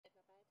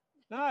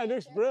No, it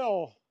looks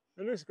brilliant.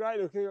 It looks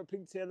great. Look, you've got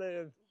pink tilly.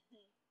 And...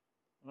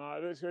 Oh,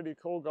 it looks really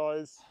cool,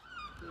 guys.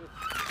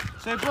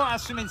 So we brought our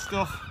swimming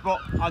stuff, but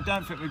I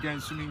don't think we're going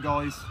swimming,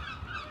 guys.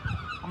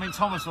 I mean,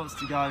 Thomas wants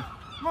to go.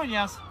 Morning,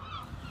 Yaz.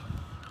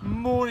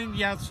 Morning,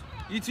 Yaz.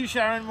 You too,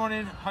 Sharon.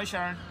 Morning. Hi,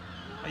 Sharon.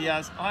 Hi,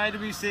 Yaz. Hi,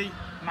 AWC.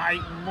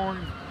 Mate,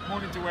 morning.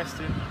 Morning to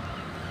Western.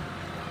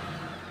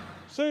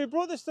 So we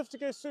brought this stuff to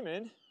go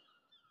swimming,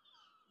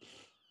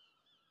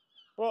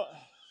 but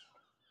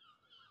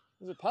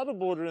there's a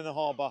paddleboarder in the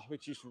harbour,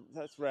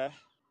 that's rare.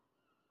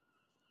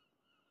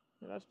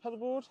 You like to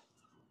paddleboard?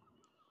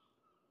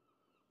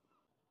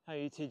 How are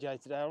you,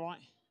 TJ, today? All right?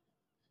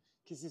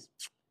 Kisses.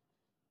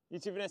 You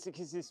too, Vanessa.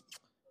 Kisses.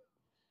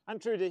 And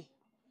Trudy.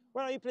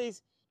 Where are you,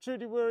 please?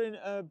 Trudy, we're in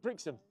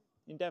Brixham,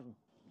 in Devon.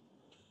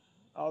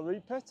 I'll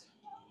repeat.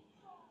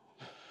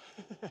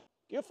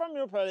 You're from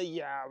your brother?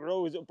 Yeah, we're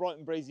always up bright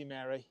and breezy,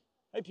 Mary.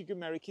 Hope you're good,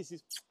 Mary.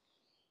 Kisses.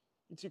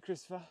 You too,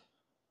 Christopher.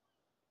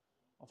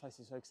 I'll face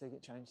this way because they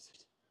get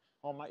changed.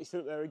 Oh, mate, he's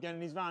still up there again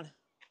in his van.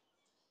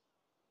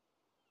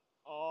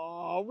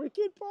 Oh,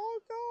 wicked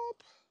park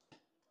up.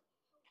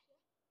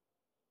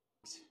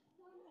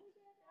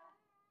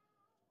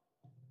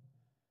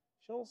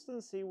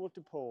 Charleston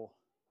Seawater Pool,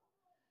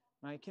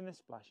 making a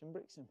splash in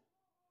Brixham.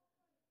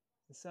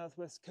 The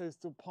southwest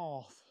coastal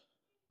path.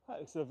 That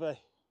looks lovely.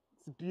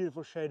 It's a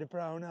beautiful shade of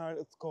brown now. It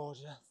looks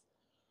gorgeous.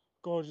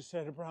 Gorgeous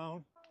shade of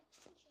brown.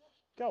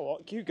 Go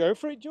on, you go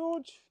for it,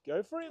 George.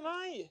 Go for it,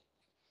 mate.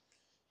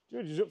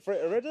 George is up for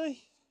it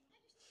already.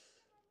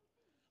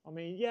 I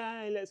mean,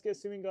 yay, let's go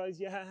swimming, guys.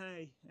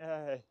 Yay.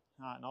 Yay.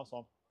 Alright, nice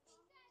one.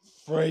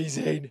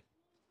 Freezing.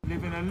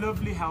 Living a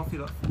lovely, healthy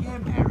life. Yeah,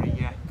 Mary,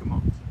 yeah, come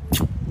on.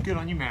 Good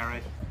on you,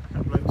 Mary.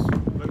 That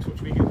bloke's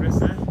watching me get dressed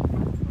there.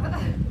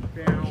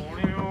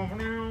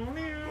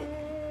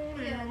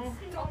 Yeah,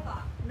 stop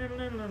that.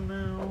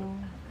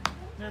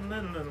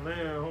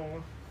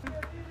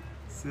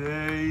 See,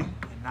 and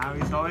now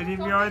he's hiding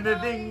behind the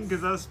thing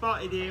because I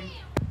spotted him.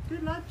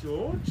 Good lad,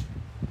 George.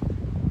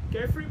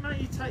 Go for it,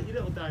 mate. You take your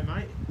little day,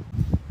 mate.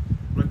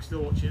 Bloke's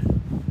still watching.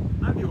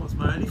 Maybe he wants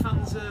my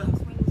OnlyFans.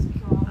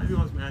 Maybe he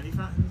wants my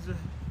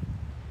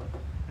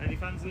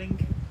OnlyFans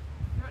link.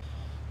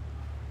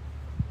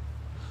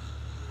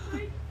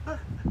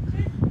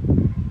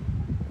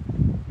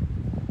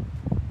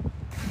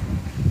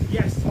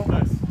 Yes,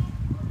 Thomas.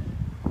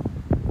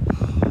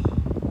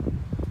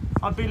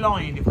 I'd be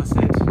lying if I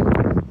said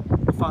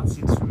I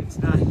fancied swimming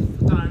today. I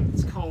don't,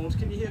 it's cold.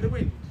 Can you hear the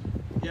wind?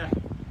 Yeah.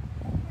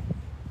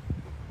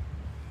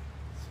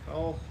 It's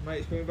cold.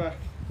 Mate's coming back.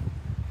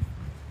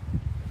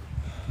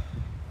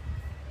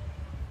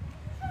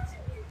 That's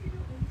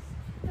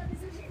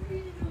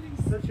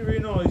actually really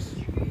nice.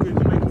 Good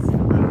to make it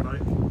feel better,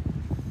 mate.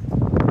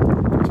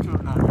 Just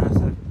coming down there,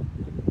 so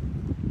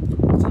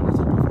I'll turn the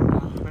top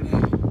off right now. Ready?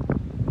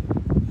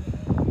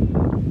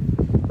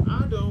 I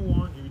don't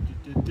want you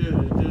to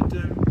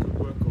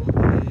work all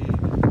day.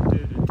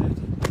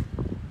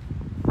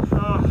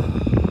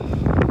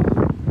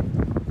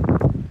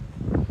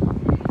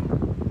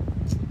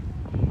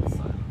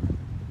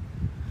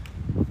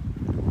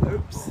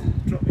 Oops,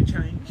 drop me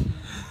change.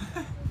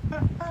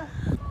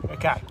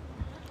 Okay,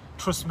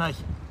 trust me.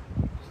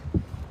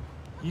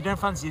 You don't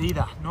fancy it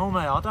either.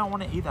 Normally, I don't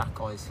want it either,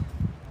 guys.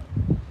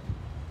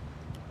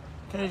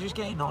 Can I just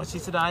get it nicely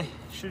today?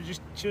 Should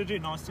do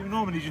it nicely. We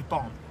normally just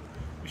bomb.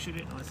 We should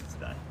do it nicely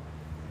today.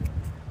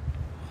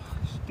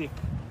 Just dip.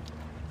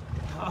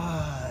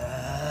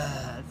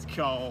 It's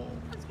cold.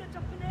 Let's get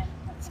up in it.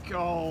 It's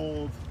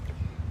cold.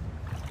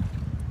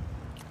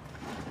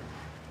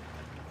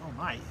 Oh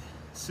mate,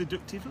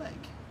 seductive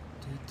leg.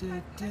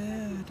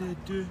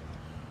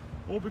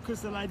 All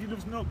because the lady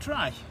loves milk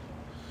tray.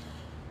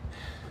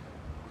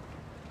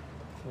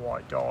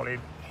 Right,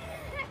 darling.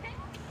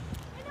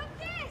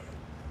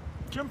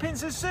 Jump in,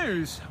 says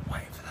Suze. I'm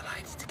waiting for the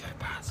lady to go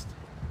past.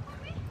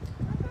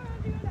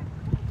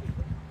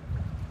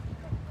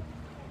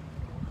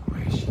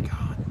 Where's she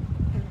gone?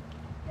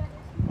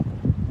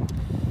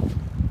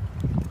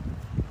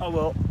 Oh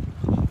well.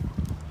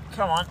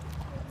 Come on.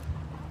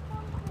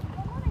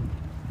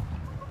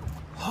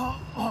 Oh.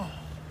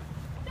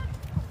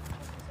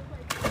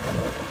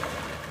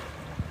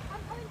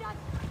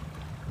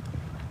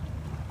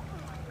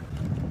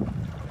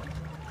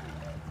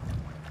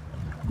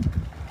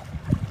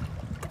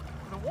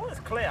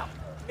 Clear.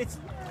 It's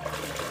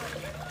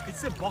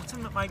the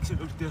bottom that makes it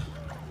look dirty.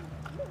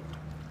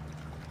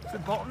 It's the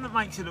bottom that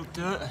makes it look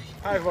dirty.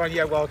 Hi everyone,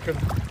 yeah, welcome.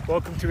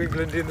 Welcome to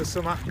England in the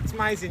summer. It's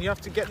amazing, you have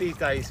to get these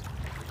days.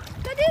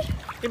 Daddy?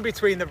 In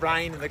between the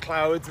rain and the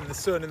clouds and the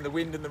sun and the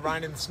wind and the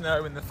rain and the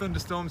snow and the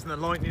thunderstorms and the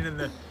lightning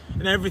and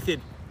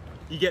everything.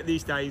 You get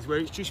these days where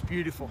it's just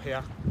beautiful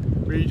here.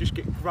 Where you just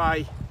get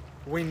grey,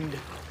 wind,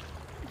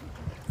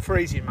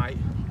 freezing, mate.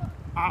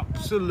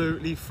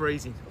 Absolutely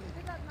freezing.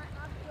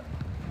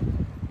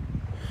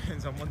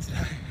 On one today.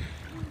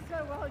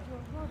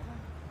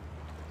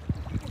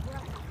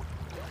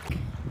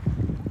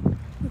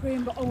 The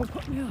green bottle will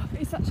put me off.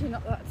 It's actually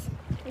not that.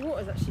 The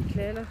water's actually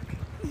clear, look.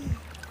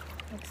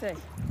 Let's see.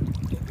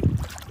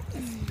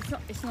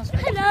 It's not.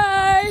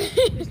 Hello.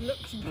 It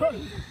looks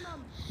wrong.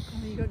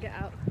 Oh, you gotta get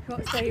out. You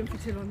can't stay in for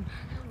too long.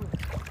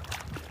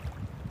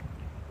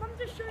 I'm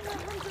just showing her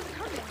hands on the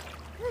camera.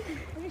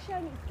 Are you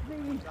showing it to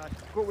me?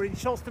 But we're in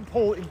Shalston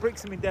Pool in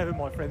Brixham in Devon,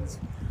 my friends,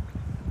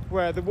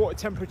 where the water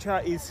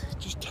temperature is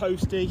just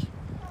toasty.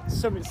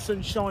 So much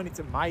sunshine, it's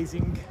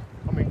amazing.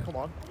 I mean, come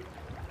on.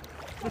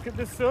 Look at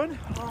the sun.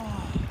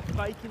 Oh,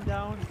 baking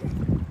down.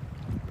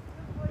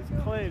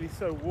 It's clearly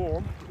so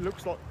warm. It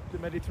looks like the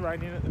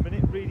Mediterranean at the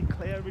minute. Really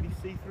clear, really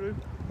see-through.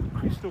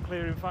 Crystal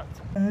clear, in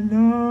fact.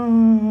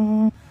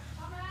 Hello.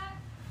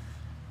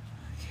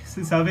 Yes,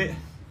 let's have it.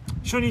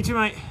 Sean, you too,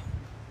 mate.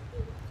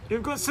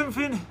 You've got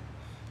something.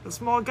 The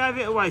smile gave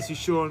it away, so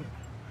Sean.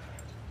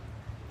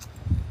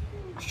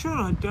 Sean,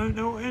 I don't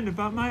know what in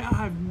about, mate. I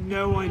have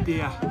no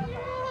idea.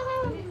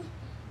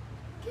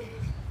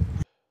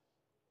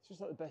 It's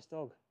just like the best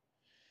dog.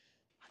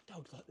 That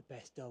dog's like the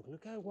best dog.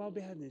 Look how well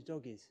behaved this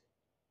dog is.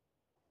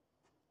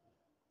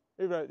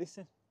 Who wrote this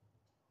then?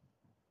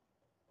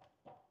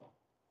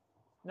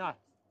 No.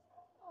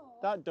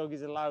 That dog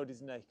is allowed,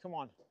 isn't he? Come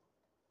on.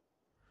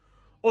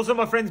 Also,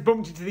 my friends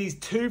bumped into these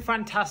two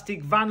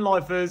fantastic van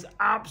lifers.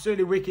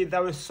 Absolutely wicked. They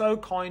were so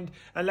kind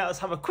and let us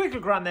have a quick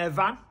look around their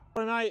van.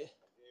 All right, mate.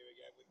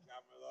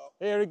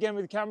 Here again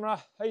with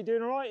camera. How you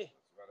doing, all right?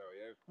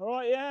 All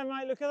right, yeah,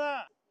 mate, look at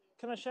that.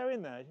 Can I show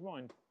in there? Do you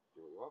mind?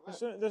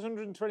 There's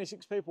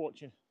 126 people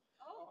watching.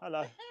 Oh.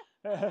 Hello.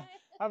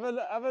 have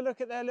a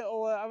look at their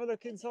little, have a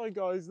look inside,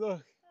 guys,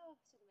 look.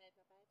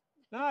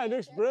 No, it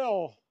looks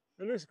brilliant.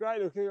 It looks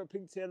great, look, you've got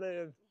pink telly.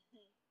 And...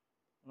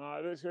 Oh,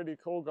 it looks really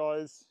cool,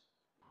 guys.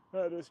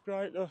 Oh, it looks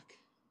great, look.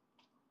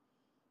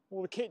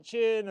 All the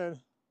kitchen and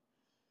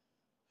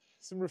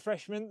some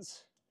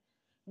refreshments.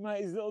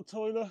 Mate, his little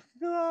toy, look at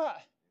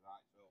that.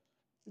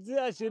 It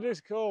actually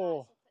looks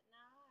cool.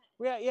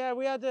 I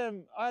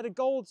had a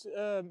gold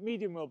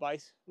medium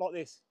wheelbase like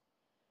this,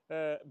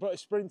 but a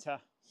Sprinter.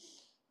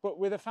 But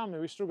with a family,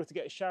 we struggled to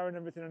get a shower and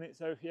everything on it.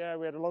 So yeah,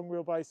 we had a long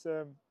wheelbase,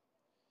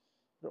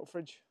 little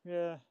fridge.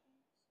 Yeah.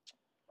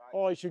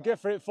 Oh, you should go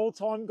for it full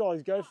time,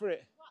 guys. Go for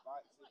it.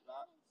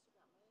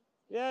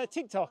 Yeah,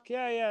 TikTok.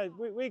 Yeah.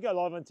 We go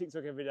live on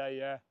TikTok every day.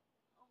 Yeah.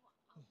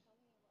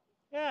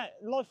 Yeah,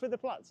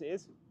 LifewiththePlatts it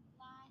is.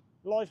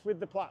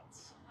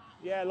 LifewiththePlatts.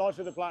 Yeah,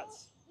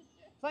 LifewiththePlatts.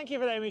 Thank you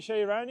for letting me show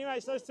you around. Anyway,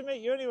 it's nice to meet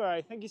you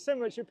anyway. Thank you so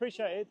much.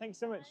 Appreciate it. Thank you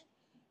so much.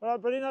 All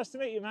right, buddy. Nice to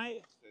meet you,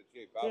 mate.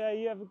 Yeah,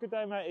 you have a good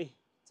day, matey.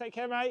 Take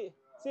care, mate.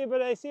 See you,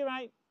 buddy. See you,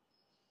 mate.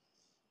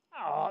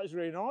 Oh, that was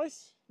really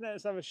nice. Let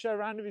us have a show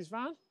around of his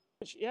van.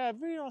 Yeah,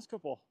 really nice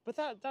couple. But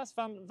that's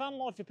van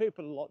life for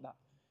people like that.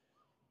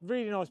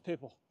 Really nice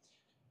people.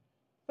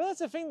 But that's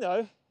the thing,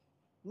 though.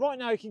 Right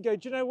now, you can go,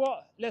 do you know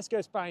what? Let's go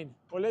to Spain,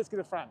 or let's go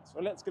to France,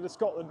 or let's go to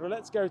Scotland, or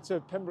let's go to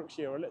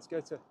Pembrokeshire, or let's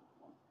go to...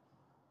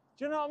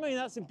 Do you know what I mean?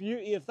 That's the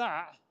beauty of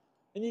that.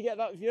 And you get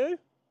that view.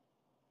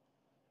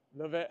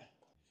 Love it.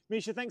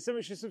 Misha, thanks so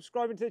much for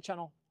subscribing to the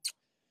channel.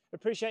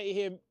 Appreciate you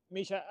here,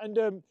 Misha.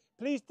 And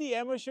please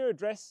DM us your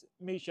address,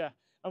 Misha,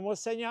 and we'll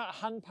send you out a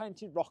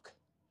hand-painted rock.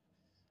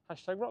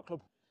 Hashtag rock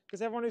club.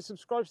 Because everyone who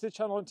subscribes to the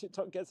channel on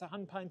TikTok gets a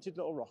hand-painted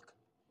little rock.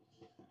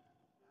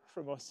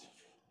 From us.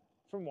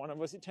 From one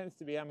of us. It tends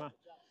to be Emma.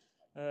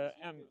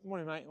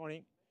 Morning, mate.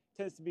 Morning. It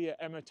tends to be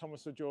Emma,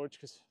 Thomas, or George,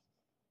 because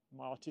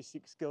my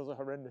artistic skills are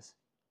horrendous.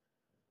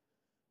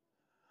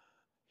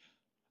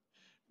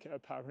 Get her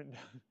powering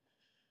down.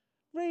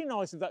 Really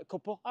nice of that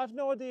couple. I have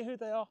no idea who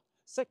they are.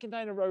 Second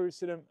day in a row we've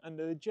seen them, and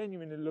they're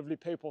genuinely lovely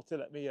people to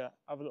let me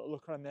have a little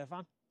look around their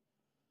van.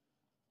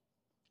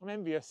 I'm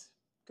envious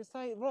because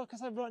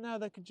right now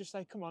they could just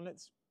say, "Come on,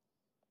 let's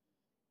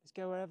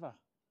go wherever."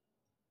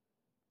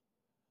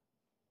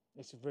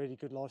 It's a really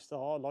good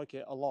lifestyle. I like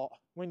it a lot.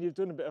 When you've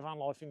done a bit of van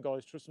lifing,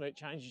 guys, trust me, it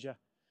changes you.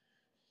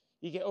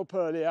 You get up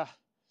earlier.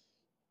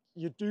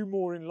 You do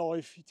more in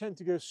life. You tend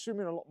to go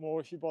swimming a lot more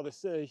if you're by the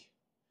sea.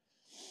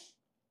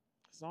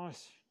 It's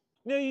nice.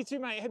 No, you too,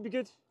 mate. Hope you're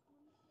good.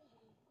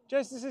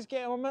 Jason says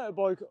getting on my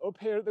motorbike up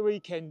here at the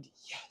weekend.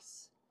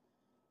 Yes.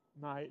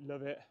 Mate,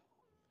 love it.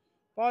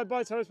 Bye,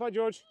 Thomas. Bye,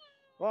 George.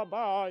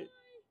 Bye.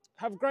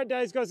 Have a great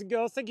day, guys and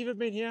girls. Thank you for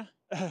being here.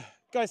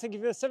 Guys, thank you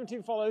for the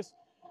 17 follows.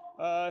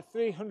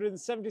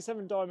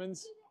 377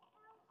 diamonds.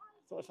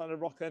 Thought I found a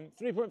rock then.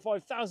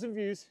 3.5 thousand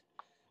views.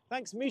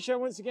 Thanks, Misha,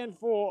 once again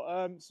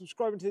for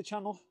subscribing to the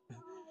channel.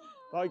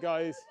 Bye,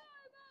 guys.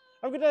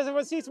 Have a good day,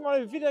 everyone. See you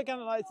tomorrow. Video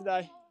again later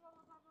today.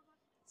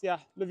 See ya.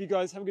 Love you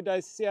guys. Have a good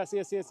day. See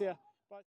ya.